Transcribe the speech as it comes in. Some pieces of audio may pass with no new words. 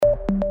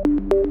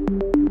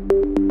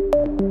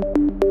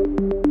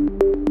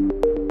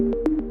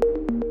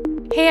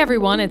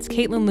everyone, it's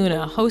Caitlin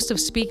Luna, host of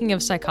Speaking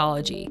of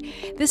Psychology.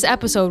 This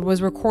episode was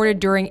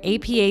recorded during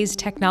APA's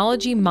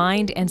Technology,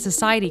 Mind, and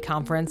Society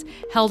Conference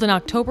held in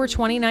October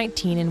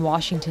 2019 in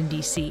Washington,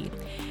 D.C.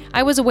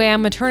 I was away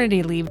on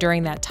maternity leave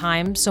during that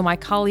time, so my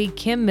colleague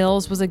Kim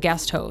Mills was a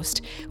guest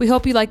host. We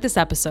hope you like this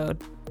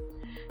episode.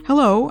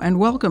 Hello, and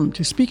welcome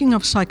to Speaking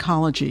of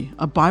Psychology,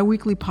 a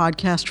bi-weekly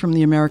podcast from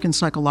the American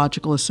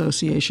Psychological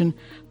Association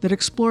that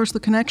explores the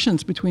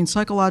connections between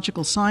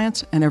psychological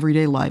science and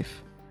everyday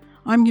life.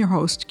 I'm your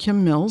host,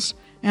 Kim Mills,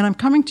 and I'm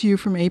coming to you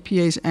from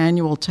APA's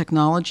annual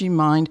Technology,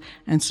 Mind,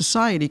 and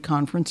Society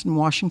Conference in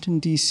Washington,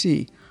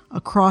 D.C.,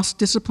 a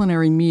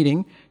cross-disciplinary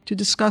meeting to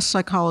discuss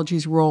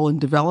psychology's role in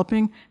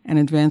developing and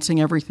advancing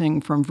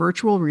everything from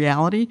virtual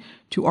reality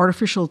to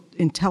artificial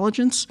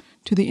intelligence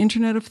to the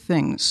Internet of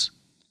Things.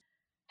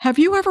 Have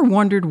you ever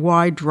wondered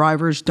why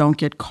drivers don't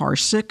get car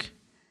sick?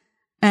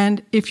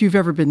 And if you've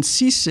ever been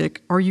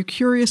seasick, are you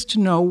curious to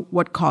know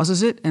what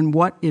causes it and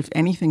what, if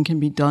anything, can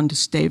be done to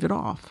stave it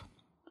off?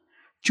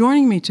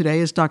 Joining me today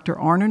is Dr.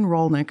 Arnon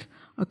Rolnick,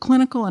 a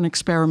clinical and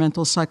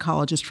experimental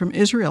psychologist from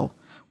Israel,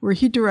 where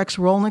he directs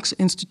Rolnick's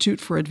Institute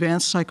for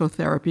Advanced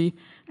Psychotherapy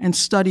and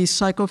studies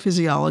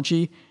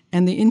psychophysiology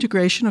and the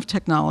integration of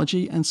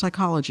technology and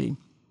psychology.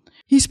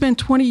 He spent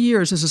 20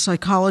 years as a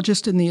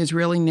psychologist in the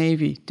Israeli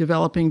Navy,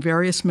 developing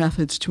various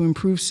methods to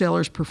improve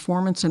sailors'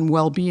 performance and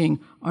well-being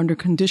under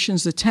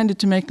conditions that tended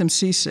to make them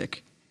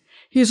seasick.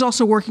 He is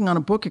also working on a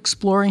book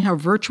exploring how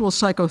virtual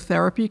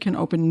psychotherapy can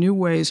open new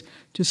ways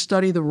to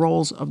study the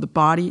roles of the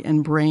body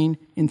and brain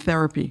in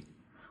therapy.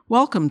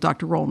 Welcome,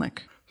 Dr.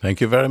 Rolnick.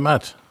 Thank you very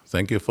much.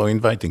 Thank you for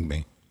inviting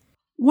me.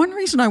 One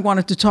reason I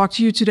wanted to talk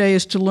to you today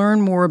is to learn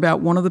more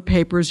about one of the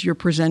papers you're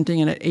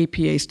presenting at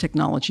APA's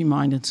Technology,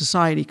 Mind, and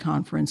Society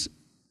Conference.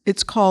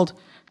 It's called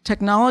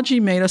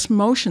Technology Made Us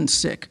Motion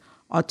Sick.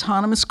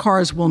 Autonomous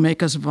Cars Will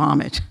Make Us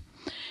Vomit.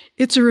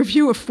 It's a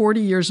review of 40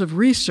 years of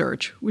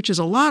research, which is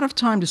a lot of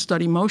time to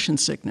study motion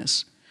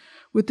sickness.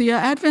 With the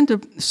advent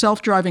of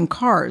self-driving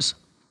cars,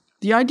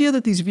 the idea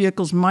that these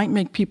vehicles might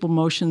make people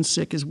motion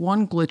sick is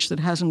one glitch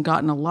that hasn't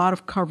gotten a lot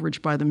of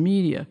coverage by the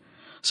media.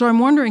 So I'm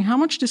wondering, how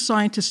much do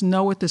scientists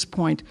know at this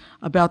point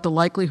about the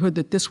likelihood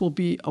that this will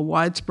be a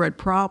widespread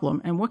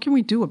problem, and what can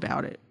we do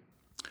about it?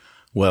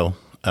 Well,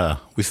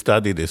 we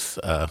studied this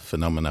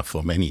phenomena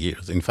for many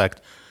years. In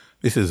fact,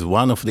 this is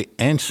one of the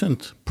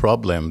ancient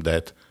problems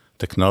that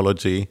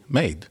technology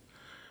made.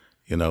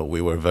 You know, we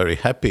were very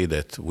happy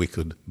that we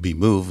could be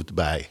moved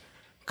by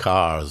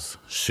cars,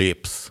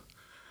 ships,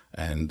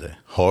 and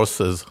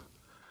horses,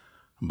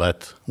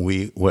 but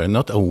we were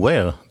not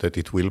aware that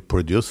it will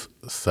produce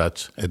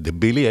such a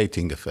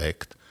debilitating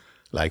effect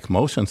like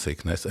motion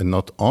sickness. And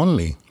not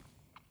only,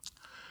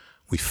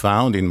 we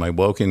found in my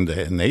work in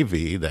the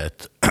Navy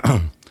that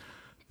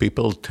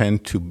people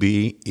tend to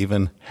be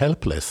even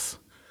helpless.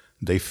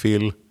 They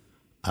feel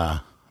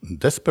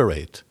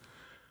desperate.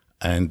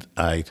 And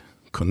I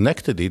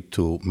connected it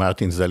to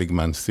Martin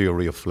Seligman's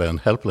theory of learned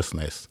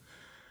helplessness.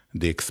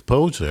 The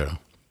exposure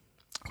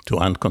to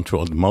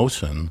uncontrolled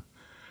motion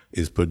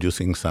is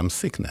producing some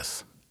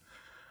sickness.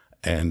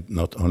 And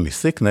not only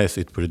sickness,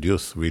 it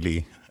produced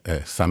really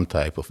some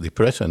type of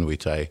depression,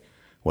 which I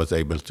was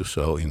able to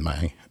show in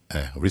my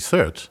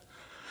research.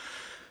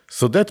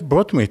 So that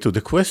brought me to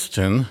the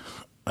question,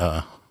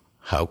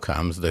 how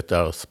comes that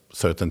there are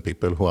certain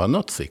people who are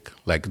not sick,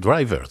 like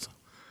drivers?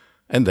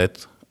 And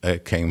that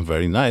came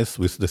very nice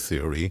with the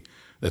theory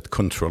that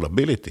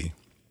controllability,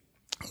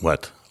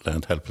 what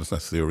learned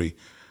helplessness theory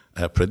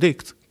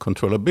predicts,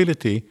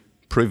 controllability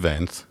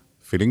prevents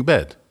feeling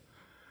bad.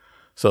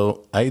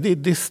 So I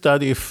did this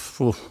study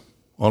for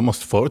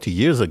almost 40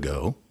 years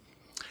ago,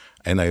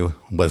 and I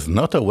was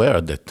not aware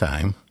at that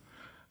time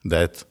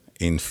that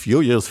in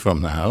few years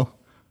from now,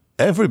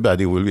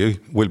 everybody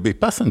will be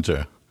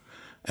passenger.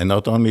 And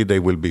not only they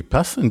will be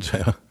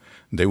passenger,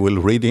 they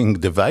will reading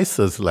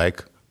devices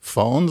like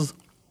phones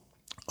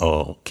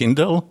or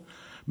Kindle,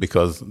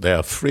 because they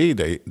are free,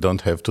 they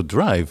don't have to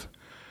drive.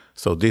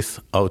 So this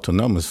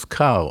autonomous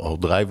car or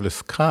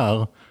driverless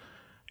car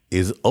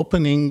is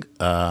opening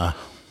a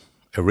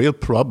real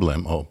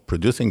problem or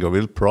producing a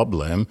real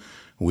problem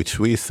which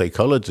we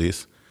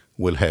psychologists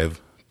will have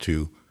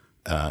to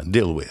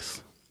deal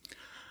with.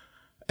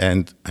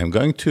 And I'm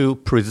going to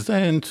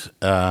present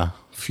a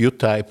few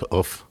type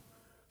of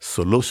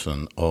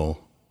solution or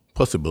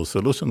possible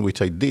solution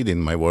which I did in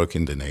my work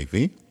in the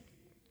Navy.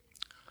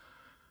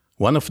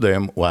 One of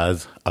them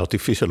was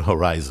artificial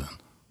horizon.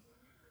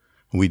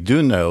 We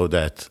do know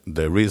that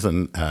the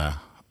reason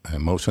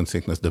motion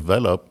sickness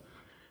develop,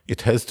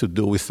 it has to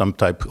do with some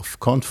type of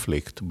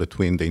conflict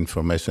between the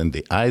information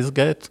the eyes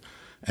get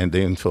and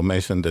the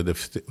information that the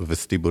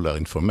vestibular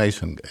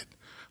information get,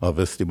 or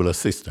vestibular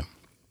system.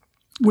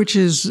 Which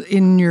is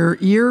in your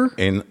ear?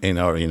 In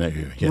our inner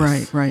ear,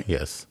 yes. Right.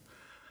 Yes.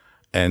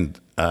 And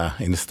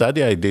in a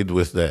study I did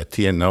with the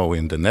TNO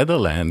in the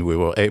Netherlands, we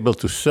were able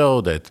to show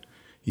that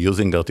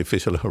using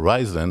artificial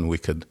horizon, we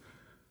could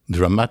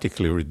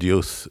dramatically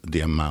reduce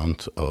the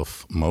amount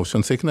of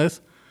motion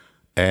sickness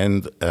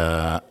and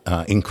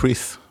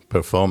increase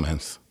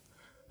performance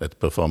that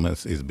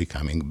performance is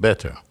becoming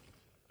better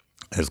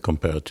as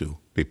compared to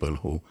people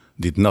who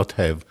did not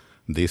have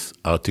this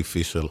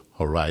artificial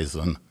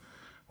horizon,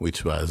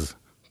 which was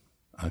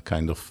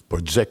kind of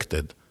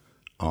projected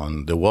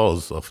on the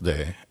walls of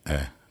the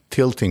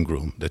tilting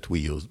room that we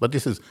use. But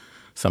this is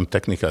some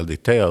technical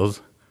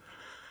details.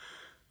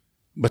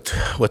 But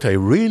what I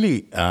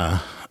really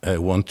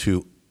want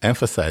to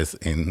emphasize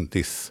in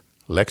this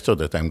lecture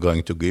that I'm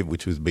going to give,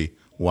 which will be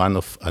one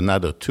of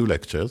another 2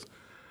 lectures,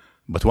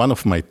 but one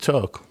of my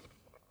talk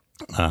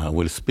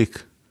will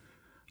speak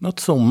not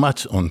so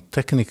much on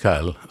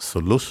technical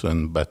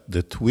solution, but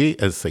that we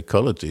as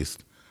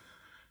psychologists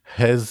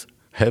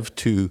have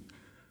to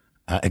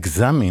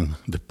examine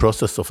the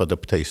process of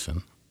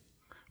adaptation.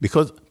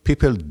 Because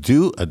people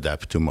do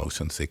adapt to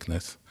motion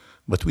sickness,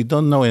 but we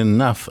don't know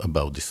enough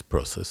about this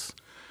process.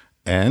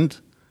 And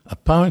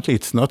apparently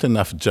it's not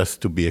enough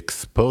just to be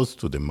exposed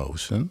to the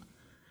motion.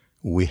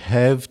 We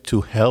have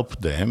to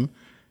help them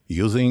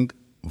using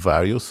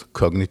various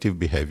cognitive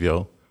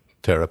behavioral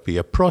therapy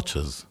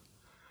approaches.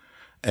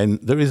 And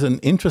there is an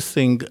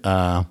interesting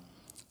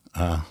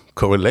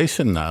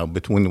correlation now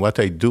between what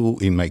I do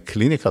in my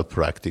clinical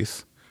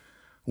practice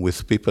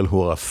with people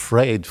who are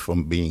afraid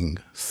from being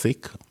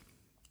sick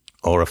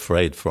or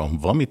afraid from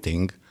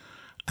vomiting.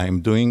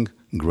 I'm doing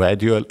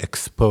gradual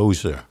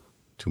exposure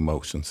to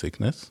motion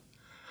sickness.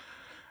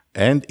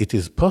 And it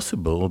is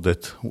possible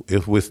that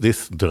if with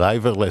this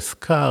driverless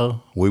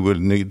car, we will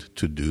need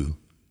to do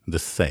the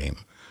same.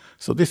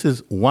 So this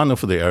is one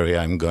of the areas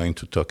I'm going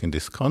to talk in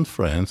this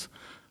conference.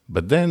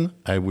 But then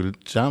I will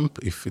jump,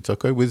 if it's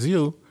okay with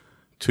you,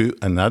 to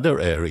another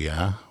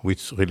area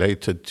which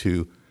related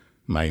to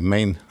my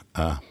main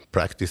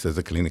practice as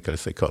a clinical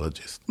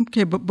psychologist.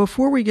 Okay, but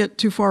before we get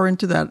too far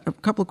into that, a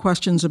couple of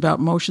questions about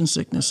motion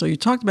sickness. So you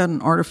talked about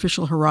an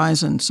artificial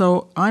horizon.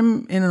 So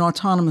I'm in an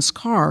autonomous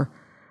car.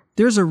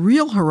 There's a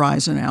real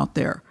horizon out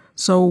there.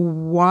 So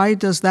why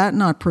does that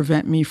not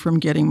prevent me from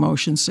getting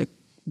motion sick?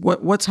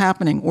 What's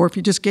happening? Or if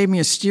you just gave me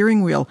a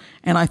steering wheel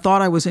and I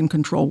thought I was in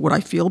control, would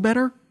I feel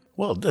better?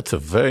 Well, that's a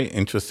very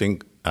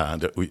interesting,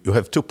 you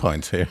have 2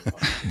 points here.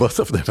 Both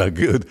of them are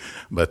good.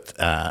 But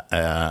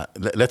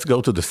let's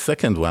go to the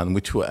second one,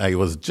 which I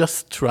was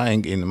just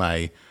trying in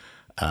my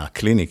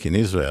clinic in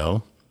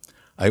Israel.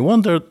 I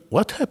wondered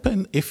what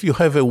happened if you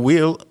have a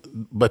wheel,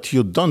 but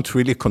you don't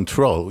really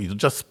control. You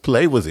just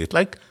play with it,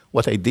 like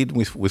what I did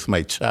with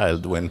my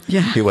child when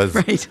he was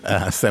right.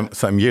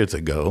 some years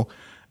ago.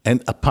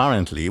 And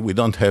apparently, we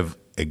don't have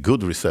a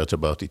good research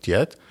about it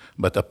yet,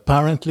 but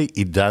apparently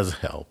it does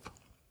help.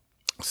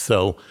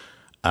 So,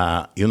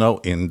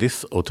 in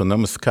this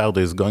autonomous car,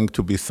 there's going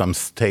to be some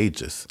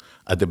stages.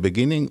 At the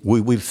beginning,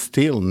 we will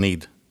still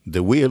need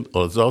the wheel,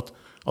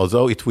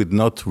 although it would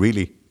not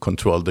really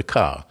control the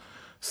car.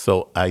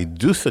 So I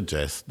do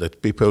suggest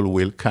that people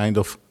will kind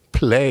of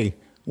play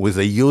with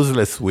a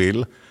useless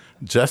wheel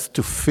just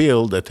to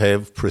feel that they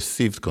have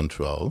perceived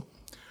control.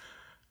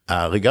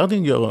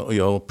 Regarding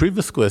your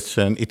previous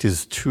question, it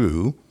is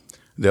true.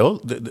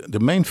 The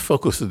main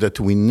focus is that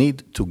we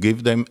need to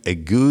give them a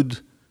good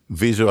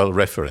visual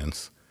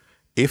reference.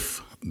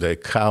 If the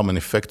car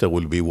manufacturer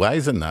will be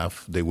wise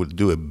enough, they will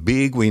do a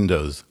big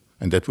windows,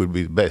 and that will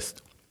be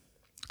best.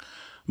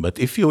 But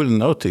if you will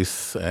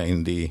notice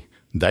in the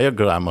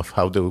diagram of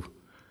how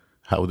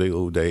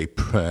they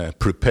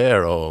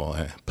prepare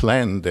or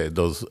plan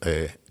those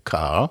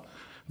car,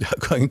 they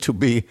are going to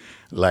be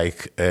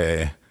like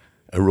a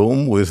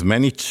room with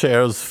many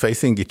chairs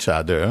facing each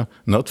other,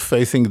 not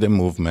facing the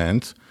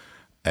movement,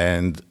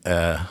 and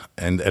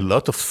a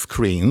lot of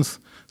screens.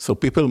 So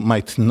people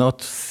might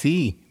not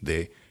see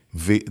the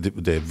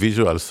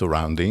visual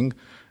surrounding,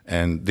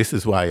 and this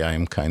is why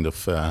I'm kind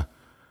of,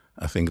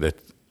 I think that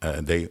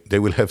they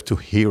will have to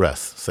hear us,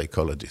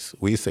 psychologists.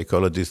 We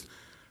psychologists,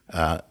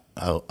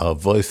 our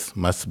voice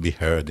must be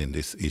heard in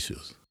these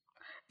issues.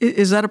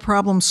 Is that a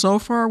problem so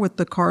far with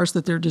the cars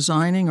that they're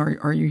designing?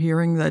 Are you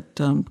hearing that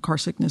car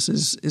sickness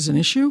is an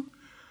issue?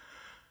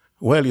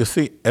 Well, you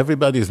see,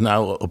 everybody is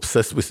now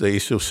obsessed with the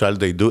issue, shall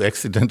they do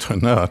accident or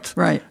not?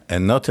 Right.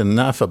 And not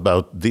enough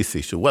about this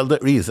issue. Well,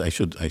 there is. I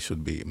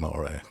should be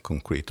more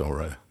concrete.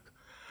 Or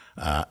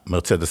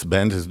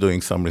Mercedes-Benz is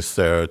doing some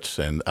research,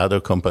 and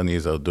other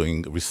companies are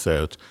doing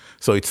research.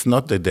 So it's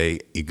not that they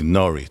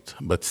ignore it,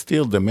 but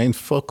still the main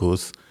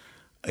focus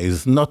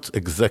is not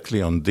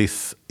exactly on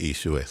this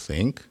issue, I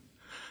think.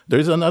 There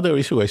is another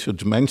issue I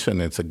should mention.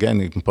 It's,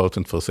 again,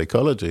 important for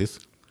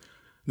psychologists,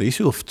 the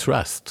issue of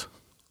trust.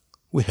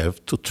 We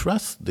have to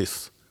trust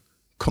this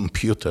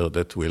computer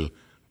that will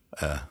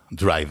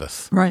drive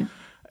us. Right.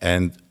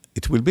 And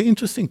it will be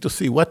interesting to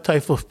see what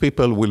type of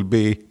people will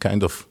be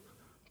kind of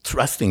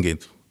trusting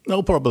it,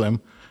 no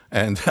problem,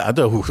 and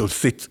other who will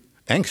sit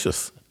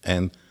anxious.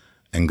 And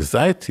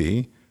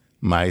anxiety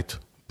might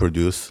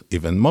produce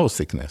even more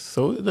sickness.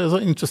 So there's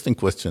interesting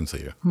questions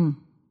here.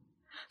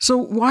 So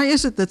why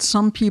is it that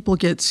some people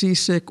get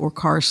seasick or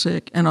car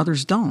sick and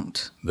others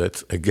don't?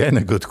 That's, again,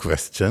 a good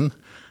question.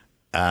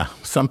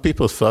 Some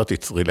people thought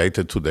it's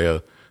related to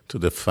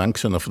the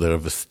function of their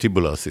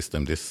vestibular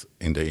system, this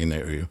in the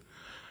inner ear.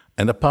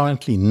 And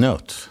apparently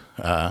not.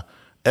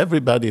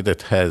 Everybody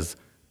that has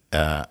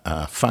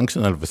a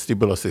functional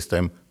vestibular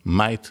system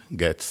might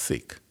get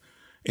sick.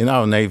 In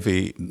our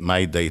Navy,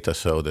 my data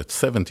show that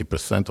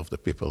 70% of the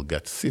people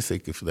get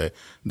seasick if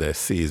the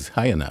sea is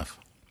high enough.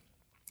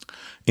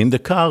 In the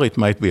car, it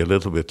might be a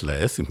little bit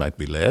less, it might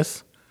be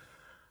less.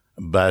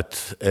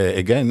 But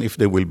again, if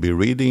they will be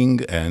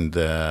reading and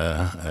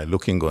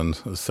looking on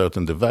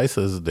certain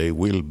devices, they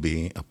will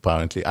be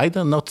apparently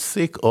either not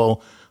sick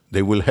or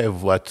they will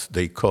have what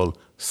they call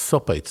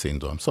SOPATE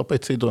syndrome.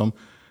 SOPATE syndrome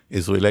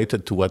is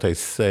related to what I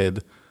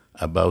said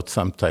about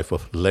some type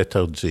of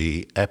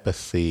lethargy,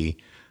 apathy,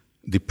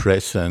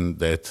 depression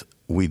that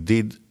we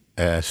did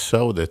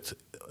show that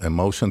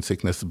motion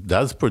sickness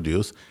does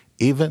produce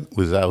even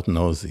without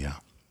nausea.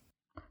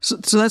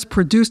 So that's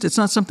produced. It's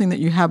not something that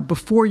you have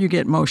before you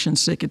get motion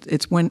sick.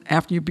 It's when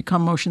after you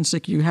become motion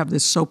sick, you have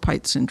this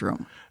SOPATE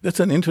syndrome. That's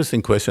an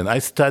interesting question. I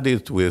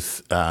studied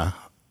with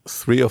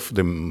three of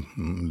the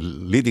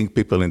leading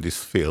people in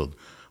this field.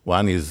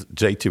 One is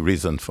J.T.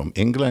 Reason from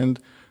England.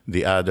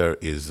 The other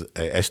is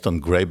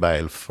Ashton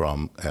Graybill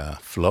from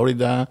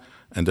Florida.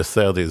 And the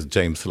third is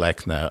James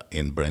Lackner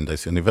in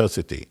Brandeis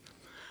University.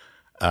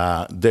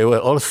 They were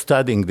all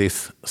studying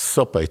this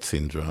SOPATE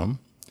syndrome.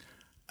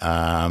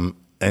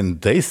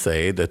 And they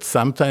say that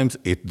sometimes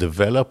it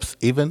develops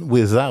even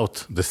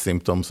without the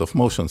symptoms of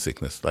motion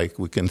sickness. Like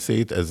we can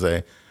see it as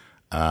a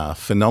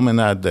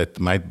phenomena that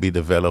might be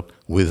developed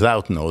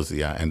without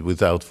nausea and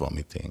without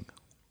vomiting.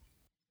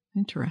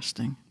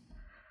 Interesting.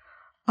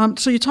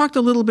 So you talked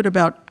a little bit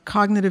about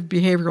cognitive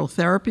behavioral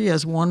therapy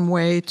as one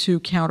way to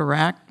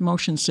counteract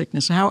motion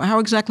sickness. How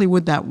exactly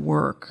would that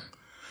work?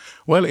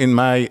 Well, in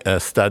my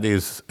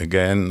studies,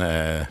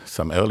 again,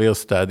 some earlier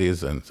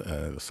studies and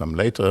some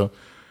later,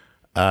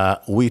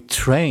 we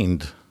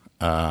trained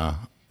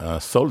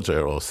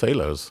soldiers or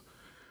sailors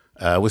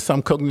with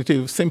some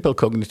simple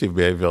cognitive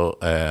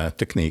behavioral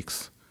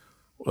techniques.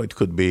 Or it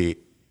could be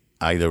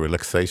either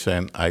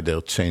relaxation,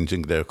 either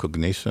changing their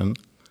cognition.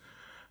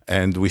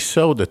 And we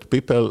showed that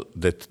people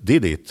that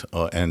did it,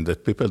 and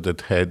that people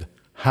that had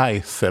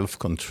high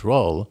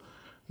self-control,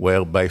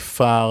 were by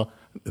far,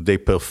 they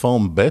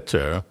perform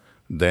better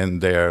than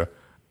their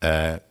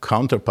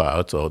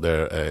counterparts or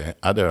their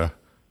other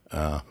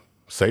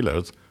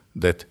sailors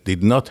that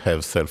did not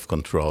have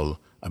self-control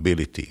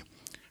ability.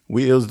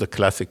 We used the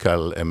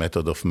classical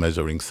method of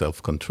measuring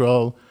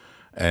self-control,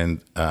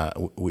 and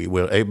we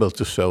were able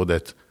to show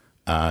that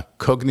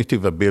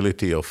cognitive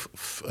ability of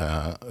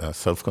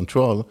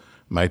self-control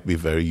might be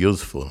very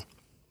useful.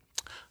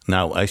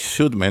 Now, I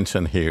should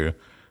mention here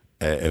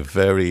a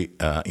very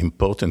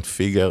important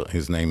figure.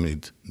 His name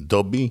is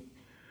Dobby,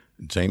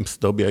 James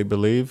Dobby, I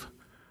believe,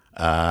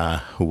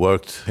 who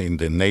worked in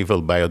the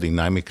Naval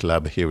Biodynamic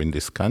Lab here in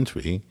this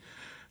country.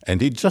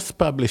 And he just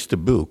published a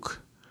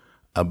book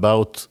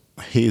about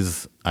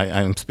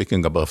I'm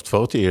speaking about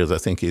 40 years, I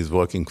think he's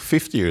working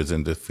 50 years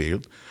in the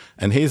field,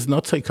 and he's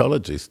not a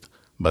psychologist,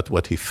 but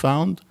what he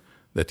found,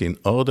 that in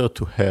order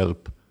to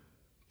help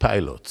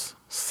pilots,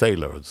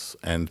 sailors,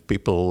 and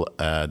people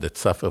that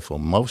suffer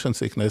from motion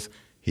sickness,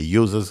 he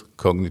uses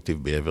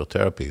cognitive behavior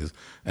therapies.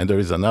 And there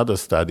is another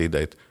study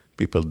that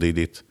people did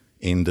it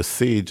in the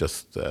sea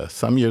just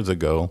some years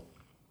ago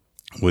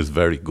with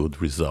very good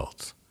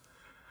results.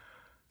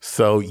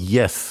 So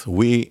yes,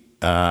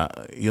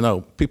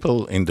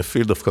 people in the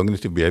field of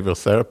cognitive behavioral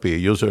therapy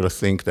usually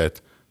think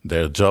that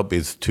their job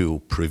is to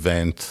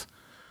prevent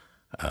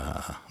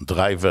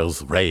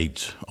drivers'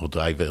 rage or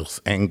drivers'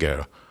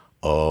 anger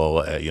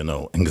or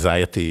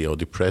anxiety or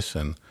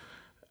depression.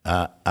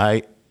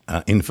 I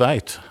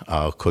invite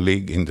our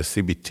colleague in the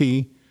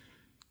CBT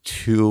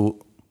to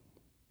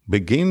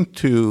begin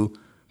to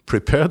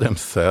prepare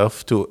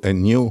themselves to a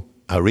new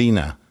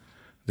arena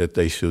that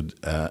they should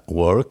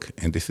work,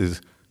 and this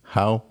is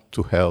how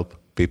to help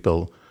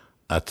people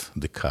at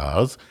the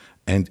cars.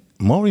 And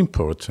more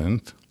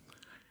important,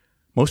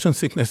 motion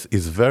sickness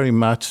is very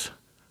much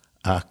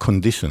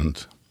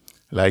conditioned.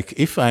 Like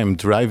if I'm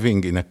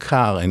driving in a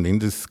car and in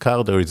this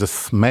car there is a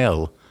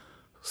smell,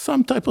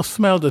 some type of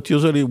smell that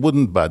usually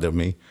wouldn't bother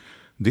me,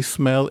 this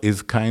smell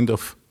is kind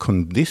of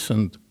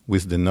conditioned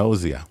with the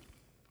nausea.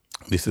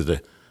 This is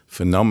a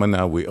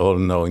phenomena we all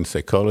know in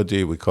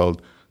psychology. We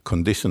call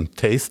conditioned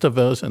taste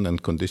aversion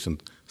and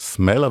conditioned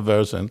smell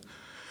aversion.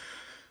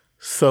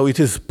 So it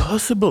is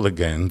possible,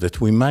 again,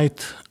 that we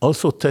might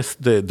also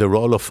test the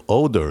role of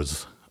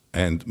odors,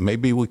 and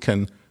maybe we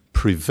can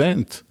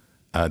prevent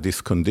this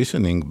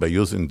conditioning by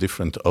using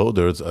different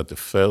odors at the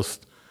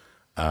first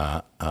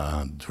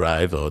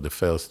drive or the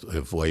first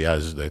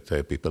voyage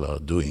that people are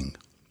doing.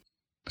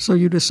 So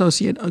you'd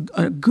associate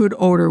a good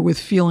odor with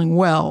feeling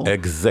well.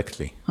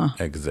 Exactly,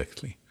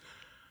 exactly.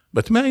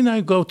 But may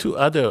I go to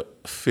other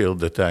field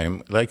that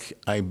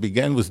I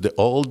began with the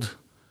old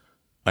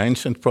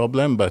ancient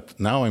problem, but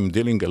now I'm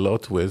dealing a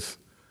lot with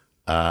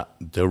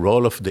the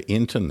role of the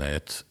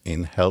internet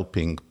in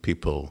helping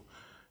people.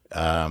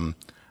 And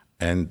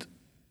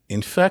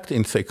in fact,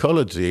 in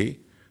psychology,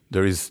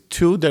 there is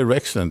two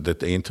directions that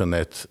the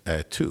internet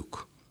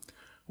took.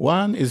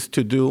 One is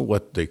to do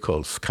what they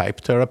call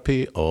Skype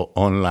therapy or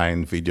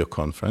online video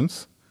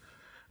conference.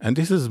 And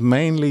this is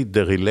mainly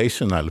the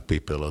relational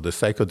people or the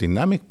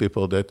psychodynamic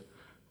people that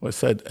were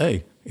said,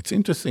 hey, it's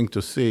interesting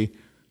to see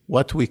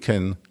what we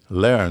can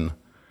learn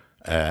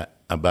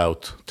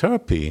about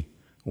therapy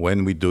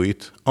when we do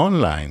it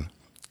online.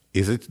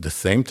 Is it the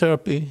same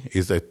therapy?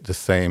 Is it the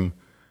same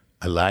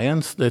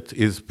alliance that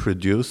is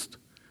produced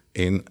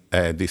in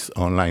this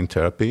online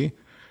therapy?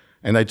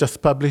 And I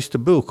just published a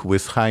book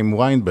with Chaim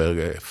Weinberg,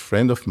 a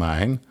friend of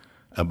mine,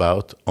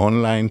 about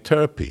online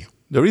therapy.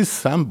 There is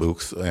some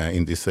books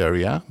in this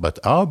area, but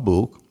our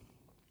book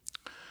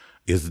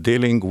is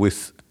dealing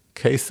with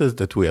cases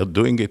that we are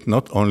doing it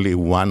not only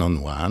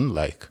one-on-one,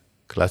 like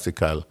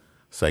classical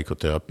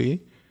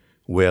psychotherapy.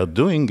 We are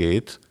doing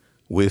it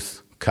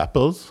with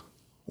couples,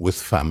 with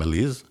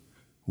families,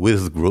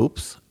 with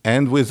groups,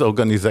 and with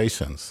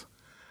organizations.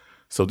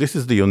 So this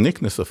is the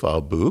uniqueness of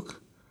our book,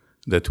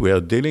 that we are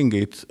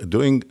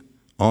doing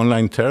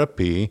online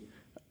therapy,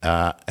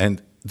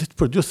 and that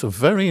produces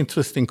very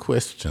interesting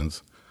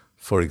questions.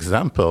 For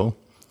example,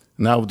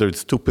 now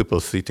there's two people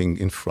sitting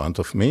in front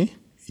of me,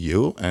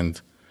 you and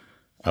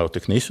our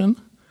technician,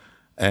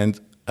 and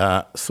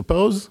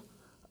suppose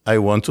I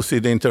want to see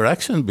the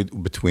interaction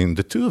between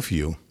the two of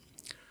you.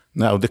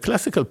 Now, the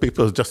classical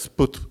people just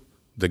put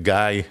the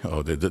guy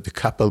or the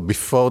couple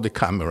before the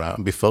camera,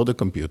 before the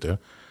computer,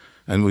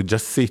 and we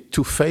just see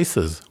two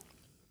faces.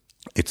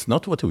 It's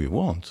not what we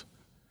want.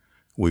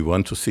 We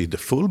want to see the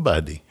full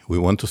body. We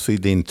want to see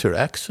the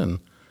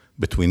interaction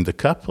between the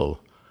couple.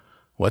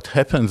 What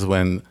happens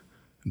when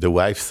the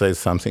wife says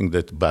something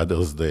that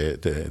bothers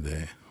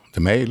the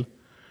male,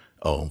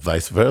 or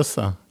vice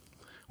versa?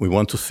 We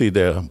want to see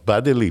their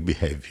bodily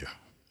behavior.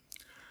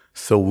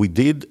 So we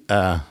did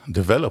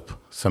develop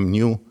some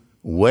new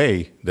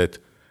way that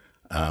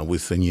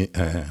with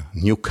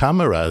new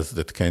cameras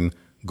that can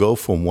go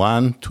from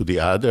one to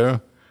the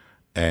other,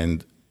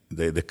 and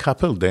the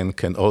couple then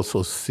can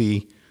also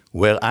see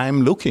where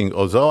I'm looking,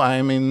 although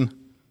I'm in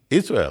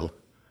Israel.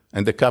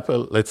 And the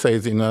couple, let's say,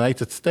 is in the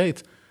United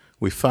States.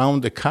 We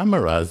found the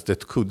cameras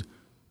that could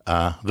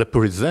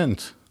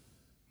represent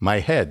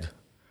my head.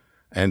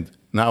 And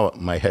now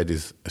my head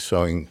is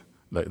showing,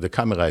 the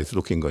camera is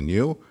looking on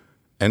you,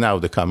 and now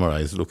the camera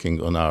is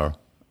looking on our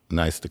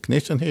nice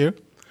technician here.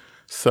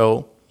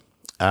 So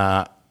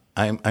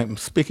I'm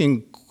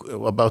speaking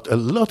about a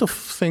lot of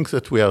things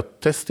that we are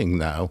testing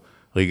now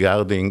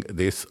regarding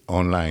this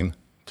online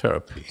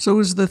therapy. So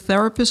is the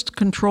therapist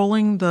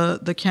controlling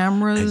the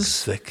cameras?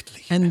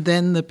 Exactly. And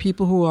then the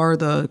people who are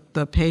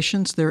the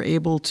patients, they're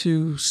able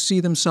to see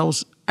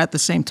themselves at the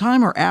same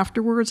time or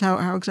afterwards?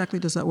 How exactly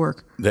does that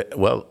work?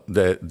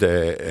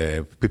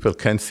 The people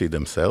can see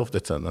themselves.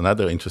 That's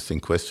another interesting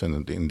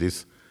question in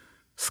this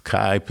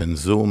Skype and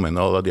Zoom and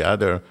all of the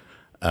other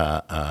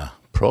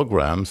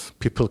programs.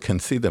 People can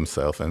see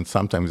themselves, and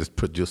sometimes it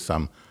produces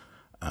some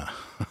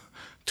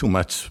too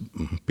much.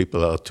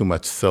 People are too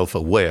much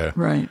self-aware.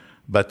 Right.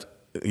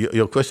 But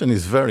your question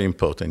is very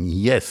important.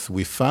 Yes,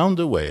 we found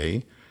a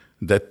way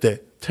that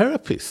the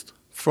therapist,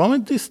 from a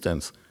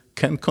distance,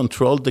 can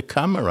control the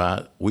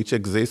camera which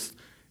exists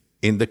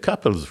in the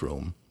couple's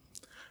room.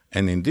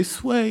 And in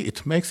this way,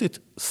 it makes it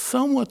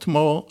somewhat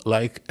more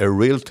like a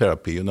real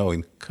therapy. You know,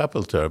 in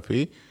couple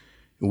therapy,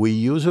 we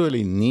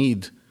usually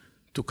need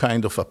to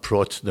kind of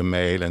approach the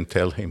male and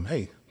tell him,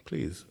 hey,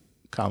 please,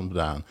 calm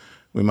down.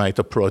 We might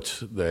approach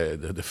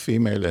the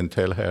female and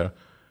tell her,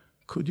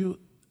 could you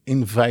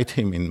invite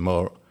him in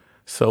more?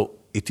 So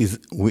it is.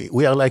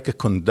 We are like a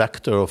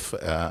conductor of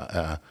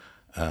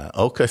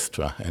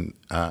orchestra, and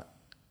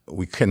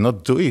we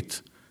cannot do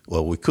it.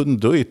 Well, we couldn't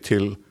do it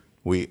till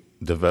we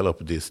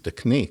develop this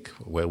technique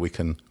where we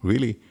can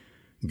really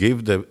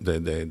give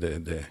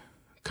the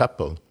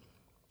couple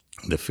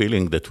the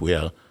feeling that we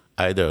are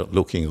either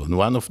looking on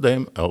one of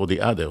them or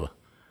the other.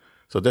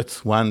 So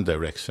that's one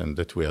direction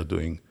that we are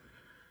doing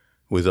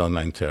with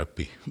online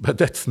therapy. But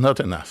that's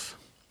not enough.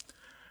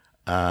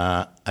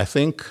 I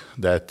think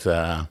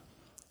that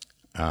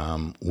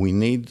we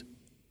need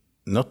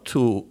not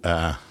to,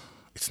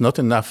 it's not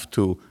enough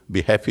to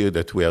be happy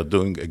that we are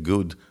doing a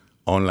good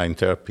online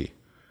therapy.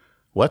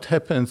 What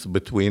happens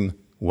between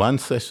one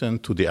session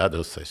to the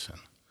other session?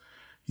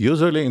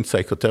 Usually in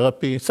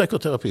psychotherapy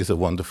is a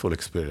wonderful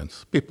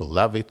experience. People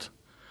love it.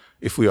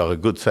 If we are a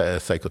good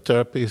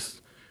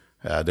psychotherapist,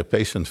 the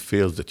patient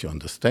feels that you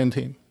understand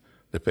him.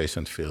 The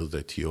patient feels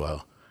that you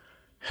are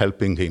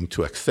helping him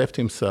to accept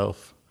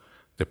himself.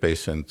 The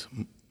patient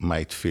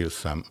might feel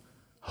some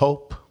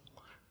hope.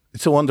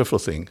 It's a wonderful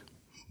thing.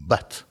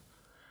 But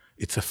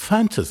it's a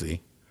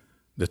fantasy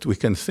that we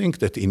can think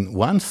that in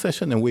one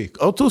session a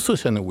week or two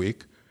sessions a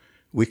week,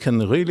 we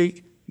can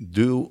really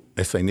do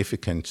a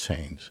significant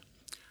change.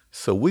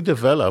 So we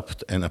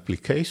developed an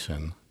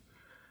application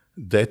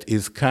that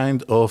is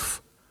kind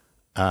of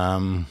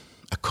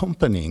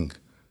accompanying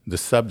the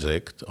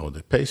subject or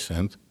the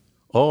patient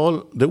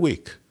all the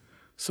week.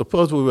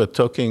 Suppose we were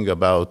talking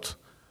about,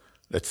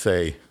 let's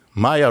say,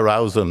 my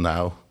arousal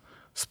now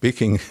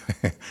speaking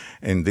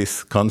in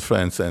this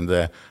conference,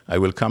 and I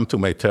will come to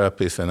my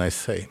therapist and I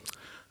say,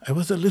 I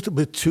was a little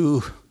bit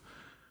too,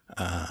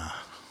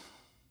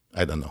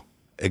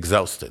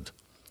 exhausted.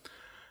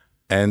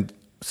 And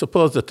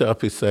suppose the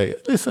therapist say,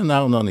 listen,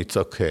 Arnon, it's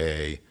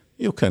okay.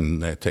 You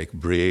can take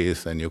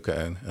breath and you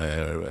can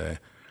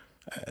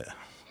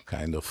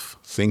kind of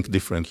think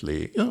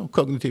differently,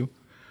 cognitive.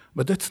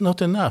 But that's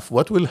not enough.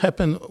 What will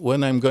happen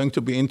when I'm going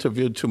to be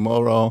interviewed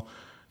tomorrow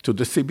to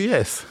the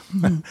CBS?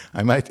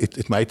 Mm-hmm.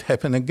 It might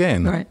happen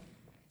again. Right.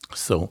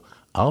 So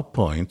our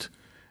point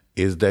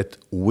is that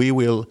we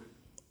will,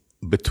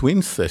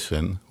 between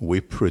session, we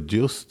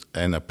produced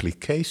an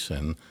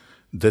application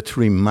that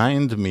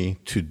remind me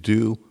to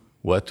do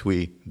what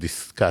we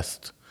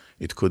discussed.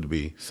 It could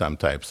be some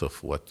types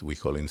of what we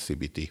call in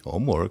CBT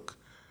homework,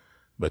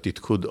 but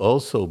it could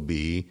also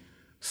be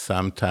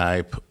some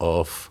type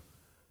of,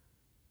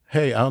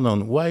 hey,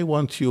 Arnon, why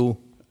won't you,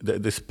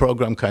 this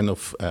program kind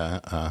of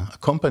a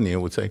company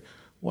would say,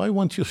 why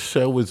won't you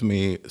share with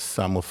me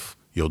some of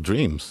your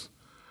dreams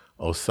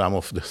or some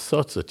of the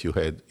thoughts that you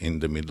had in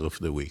the middle of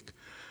the week?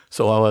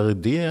 So our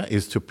idea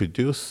is to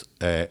produce,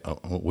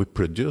 we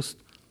produced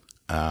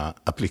an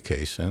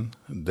application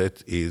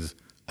that is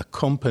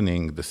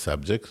accompanying the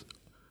subject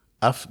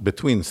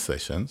between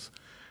sessions.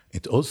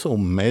 It also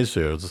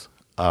measures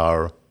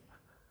our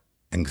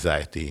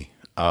anxiety,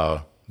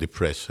 our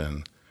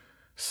depression.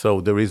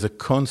 So there is a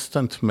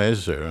constant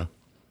measure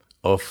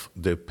of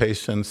the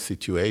patient's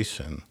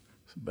situation,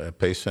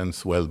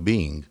 patient's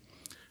well-being,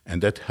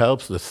 and that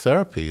helps the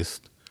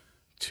therapist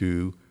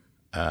to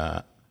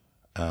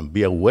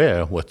be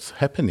aware what's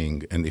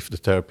happening and if the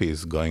therapy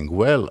is going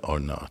well or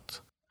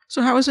not.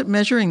 So how is it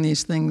measuring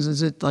these things?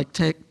 Is it like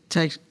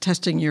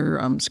testing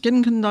your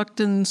skin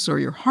conductance or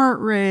your heart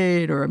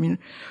rate? Or, I mean,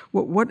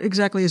 what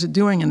exactly is it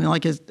doing? And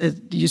like,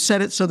 you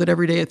set it so that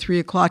every day at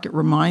 3:00 it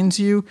reminds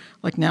you,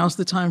 like now's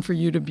the time for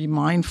you to be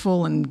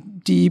mindful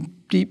and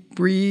deep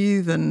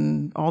breathe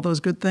and all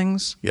those good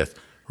things? Yes.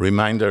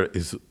 Reminder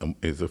is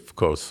of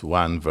course,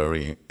 one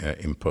very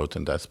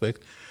important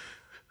aspect.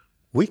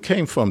 We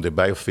came from the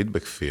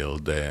biofeedback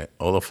field.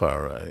 All of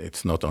our,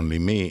 it's not only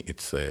me,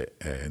 it's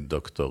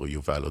Dr.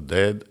 Yuval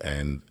Oded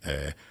and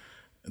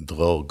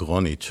Dror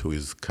Gronich, who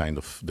is kind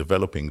of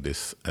developing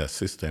this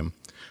system.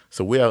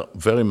 So we are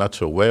very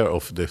much aware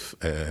of the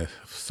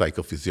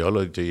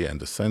psychophysiology and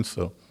the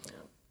sensor.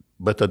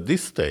 But at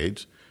this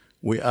stage,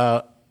 we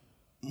are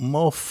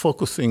more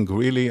focusing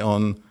really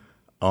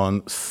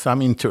on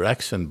some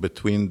interaction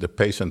between the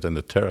patient and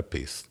the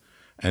therapist.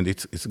 And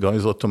it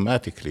goes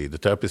automatically. The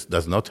therapist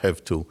does not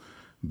have to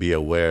be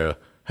aware,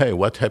 hey,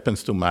 what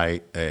happens to my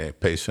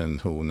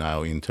patient who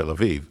now in Tel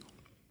Aviv?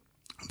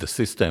 The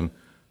system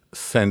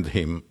sends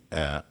him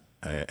a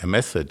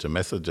message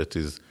that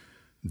is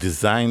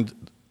designed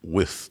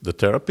with the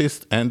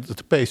therapist and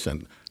the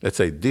patient. Let's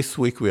say this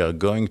week we are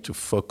going to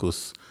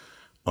focus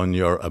on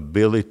your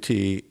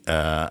ability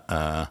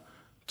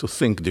to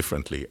think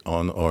differently,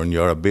 on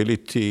your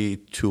ability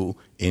to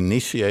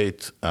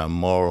initiate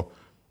more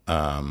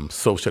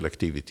social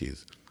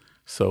activities.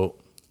 So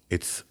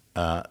it's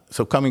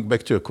so coming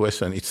back to your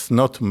question, it's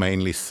not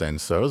mainly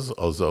sensors,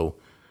 although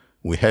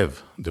we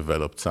have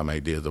developed some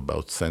ideas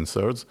about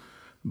sensors,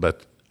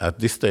 but at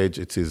this stage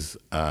it is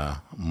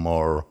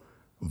more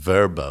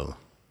verbal.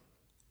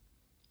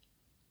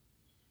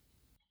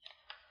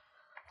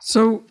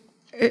 So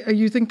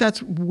you think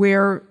that's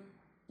where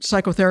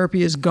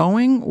psychotherapy is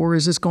going, or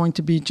is this going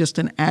to be just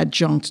an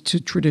adjunct to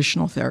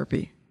traditional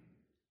therapy?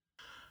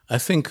 I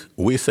think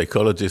we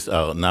psychologists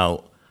are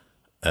now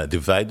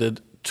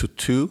divided to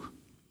two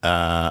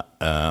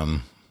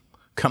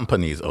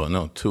companies, or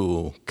no,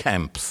 two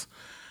camps.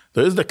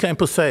 There is the camp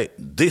who say,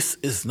 this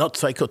is not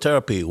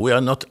psychotherapy, we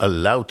are not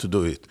allowed to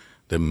do it.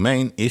 The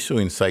main issue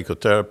in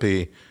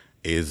psychotherapy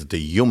is the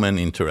human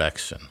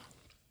interaction.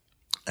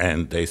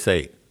 And they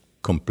say,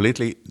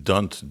 completely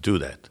don't do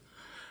that.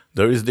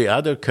 There is the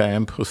other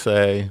camp who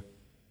say,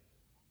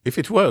 if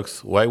it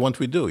works, why won't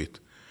we do it?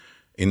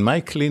 In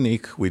my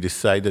clinic, we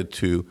decided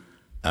to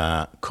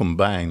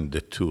combine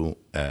the two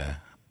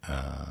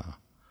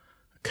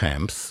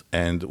camps.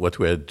 And what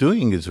we are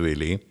doing is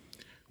really,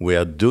 we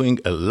are doing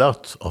a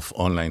lot of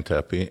online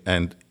therapy.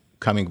 And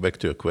coming back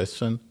to your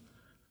question,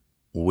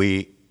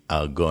 we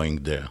are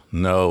going there.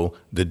 No,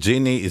 the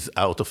genie is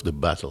out of the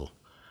bottle.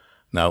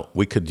 Now,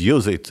 we could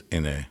use it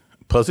in a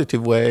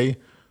positive way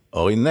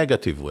or in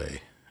negative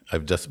way.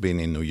 I've just been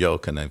in New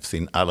York and I've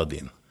seen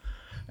Aladdin.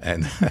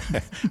 And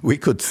we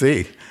could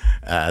see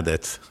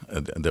that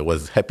there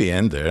was happy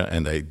end there,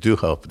 and I do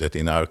hope that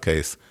in our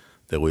case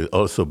there will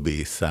also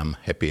be some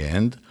happy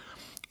end,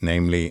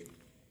 namely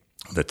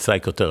that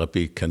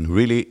psychotherapy can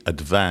really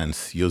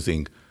advance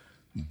using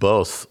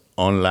both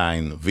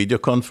online video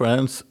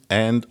conference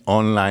and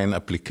online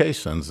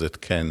applications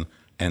that can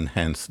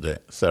enhance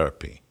the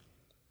therapy.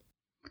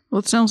 Well,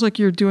 it sounds like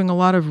you're doing a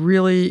lot of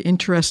really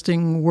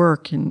interesting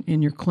work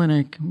in your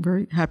clinic. I'm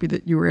very happy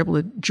that you were able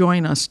to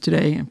join us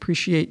today. I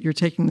appreciate your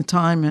taking the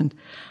time and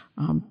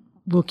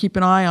we'll keep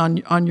an eye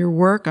on your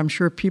work. I'm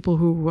sure people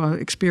who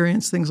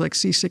experience things like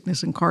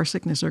seasickness and car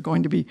sickness are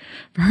going to be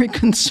very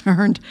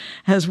concerned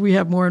as we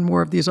have more and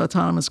more of these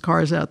autonomous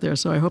cars out there.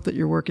 So I hope that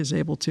your work is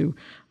able to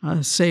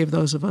save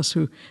those of us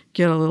who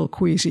get a little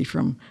queasy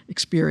from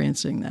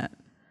experiencing that.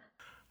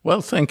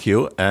 Well, thank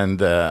you.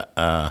 And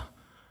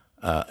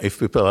if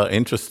people are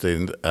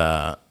interested,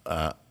 our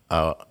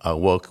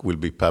work will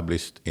be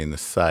published in a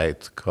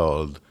site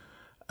called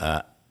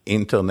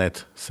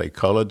Internet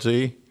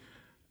Psychology.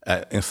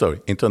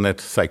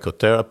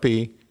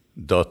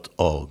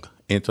 internetpsychotherapy.org.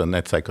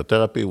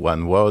 Internetpsychotherapy,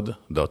 one word,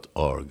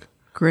 .org.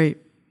 Great.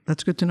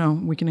 That's good to know.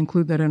 We can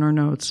include that in our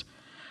notes.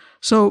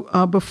 So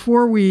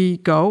before we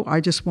go, I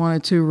just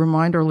wanted to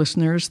remind our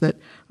listeners that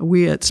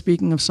we at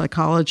Speaking of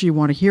Psychology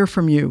want to hear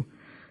from you.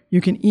 You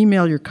can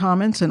email your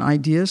comments and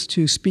ideas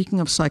to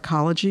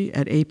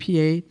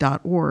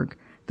speakingofpsychology@apa.org.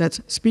 That's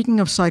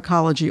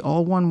speakingofpsychology,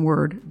 all one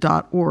word,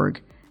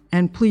 .org.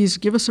 And please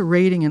give us a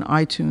rating in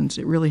iTunes.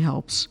 It really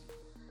helps.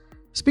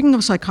 Speaking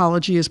of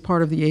Psychology is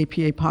part of the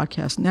APA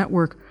Podcast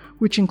Network,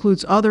 which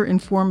includes other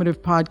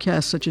informative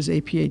podcasts such as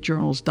APA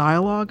Journal's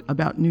Dialogue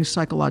about new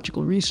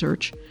psychological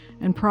research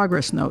and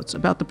Progress Notes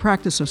about the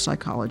practice of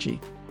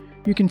psychology.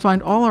 You can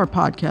find all our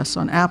podcasts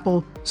on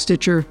Apple,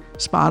 Stitcher,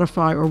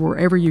 Spotify, or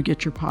wherever you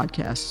get your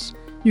podcasts.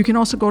 You can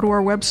also go to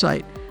our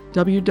website,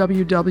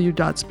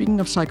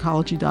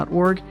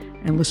 www.speakingofpsychology.org,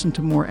 and listen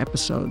to more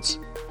episodes.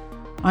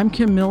 I'm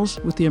Kim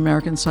Mills with the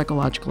American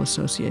Psychological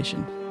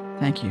Association.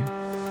 Thank you.